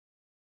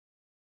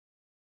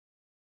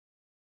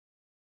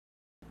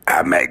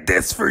I made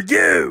this for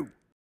you!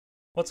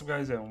 What's up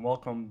guys, and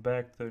welcome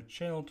back to the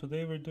channel.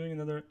 Today we're doing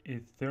another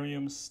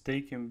Ethereum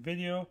staking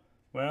video.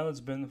 Well, it's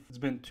been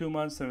 2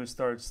 months since we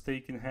started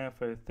staking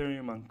half of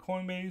Ethereum on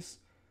Coinbase.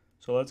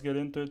 So let's get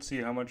into it, see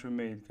how much we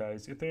made,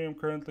 guys. Ethereum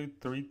currently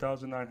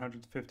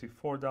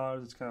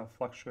 $3,954. It's kind of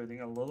fluctuating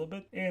a little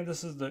bit. And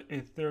this is the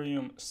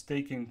Ethereum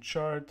staking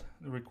chart.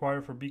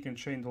 Required for Beacon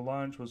Chain to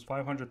launch was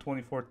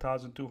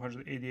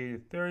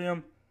 524,288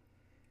 Ethereum.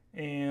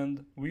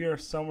 And we are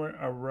somewhere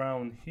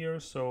around here,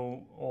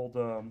 so all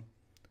the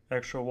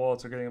actual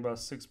wallets are getting about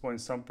 6 point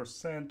some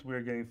percent.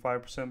 We're getting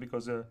 5%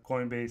 because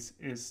Coinbase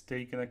is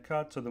staking a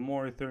cut. So the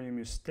more Ethereum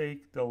you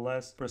stake, the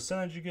less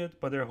percentage you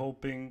get, but they're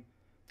hoping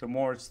the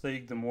more it's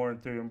staked, the more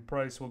Ethereum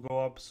price will go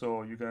up.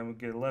 So you're going to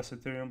get less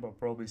Ethereum, but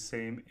probably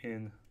same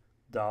in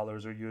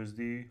dollars or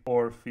USD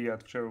or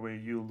fiat, whichever way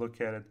you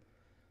look at it.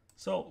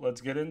 So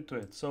let's get into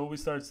it. So we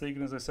started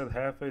staking, as I said,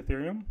 half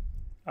Ethereum.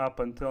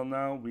 Up until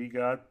now, we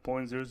got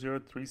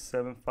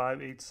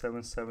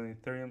 0.003758777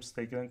 Ethereum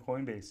staking on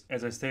Coinbase.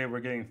 As I stated,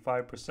 we're getting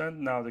 5%.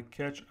 Now, the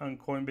catch on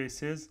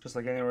Coinbase is, just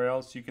like anywhere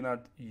else, you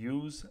cannot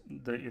use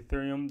the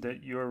Ethereum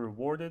that you're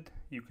rewarded.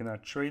 You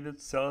cannot trade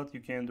it, sell it, you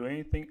can't do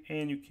anything,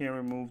 and you can't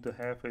remove the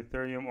half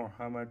Ethereum or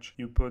how much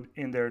you put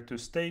in there to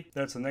stake.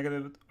 That's a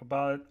negative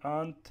about it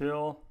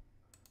until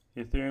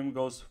Ethereum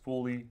goes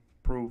fully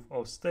proof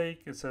of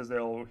stake. It says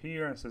they're over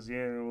here, and it says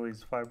annually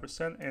is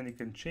 5%, and it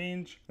can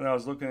change. When I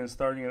was looking at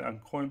starting it on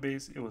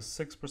Coinbase, it was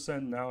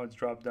 6%. Now it's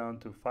dropped down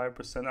to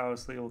 5%.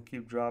 Obviously, it will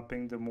keep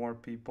dropping the more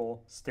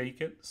people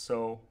stake it.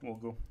 So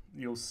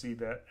you'll see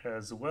that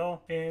as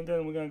well. And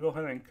then we're gonna go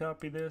ahead and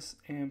copy this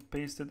and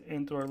paste it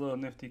into our little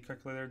nifty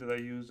calculator that I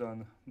use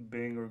on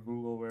Bing or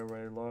Google,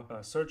 wherever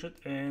I search it,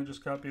 and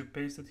just copy and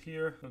paste it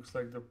here. Looks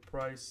like the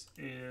price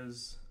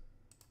is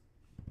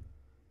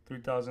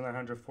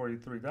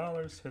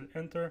 $3,943. Hit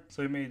enter.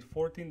 So we made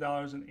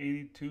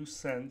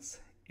 $14.82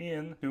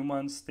 in 2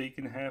 months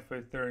staking half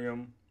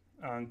Ethereum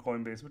on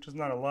Coinbase, which is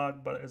not a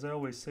lot, but as I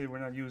always say, we're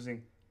not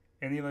using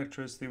any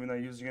electricity, we're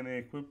not using any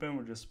equipment,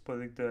 we're just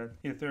putting the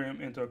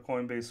Ethereum into a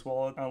Coinbase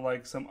wallet.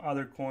 Unlike some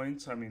other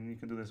coins, I mean, you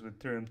can do this with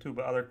Ethereum too,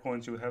 but other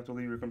coins you would have to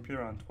leave your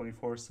computer on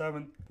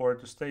 24/7 for it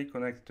to stay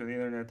connected to the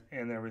internet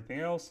and everything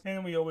else.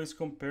 And we always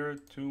compare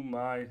it to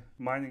my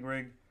mining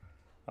rig,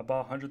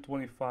 about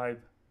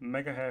 125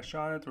 mega hash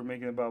on it. We're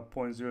making about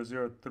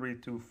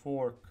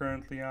 0.00324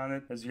 currently on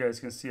it. As you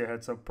guys can see, I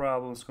had some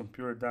problems,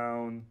 computer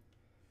down,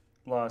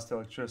 lost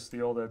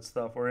electricity, all that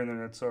stuff, or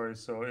internet, sorry.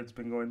 So it's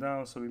been going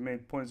down. So we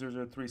made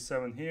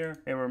 0.0037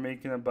 here, and we're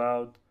making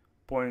about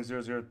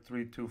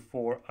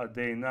 0.00324 a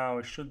day now.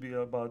 It should be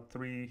about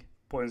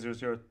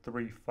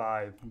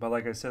 3.0035. But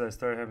like I said, I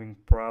started having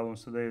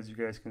problems today, as you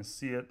guys can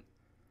see it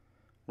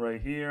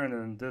right here, and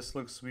then this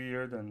looks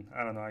weird, and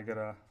I don't know, I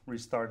gotta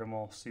restart them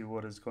all, see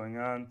what is going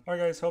on.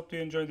 Alright guys, hope you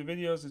enjoyed the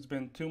videos. It's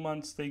been 2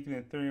 months staking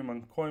Ethereum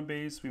on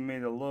Coinbase. We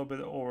made a little bit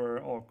over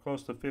or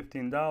close to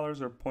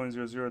 $15 or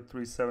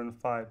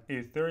 0.00375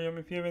 Ethereum.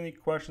 If you have any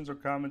questions or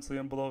comments, leave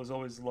them below. As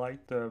always,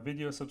 like the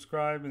video,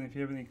 subscribe, and if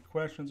you have any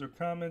questions or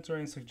comments or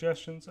any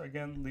suggestions,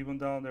 again, leave them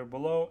down there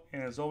below.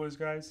 And as always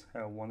guys,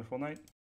 have a wonderful night.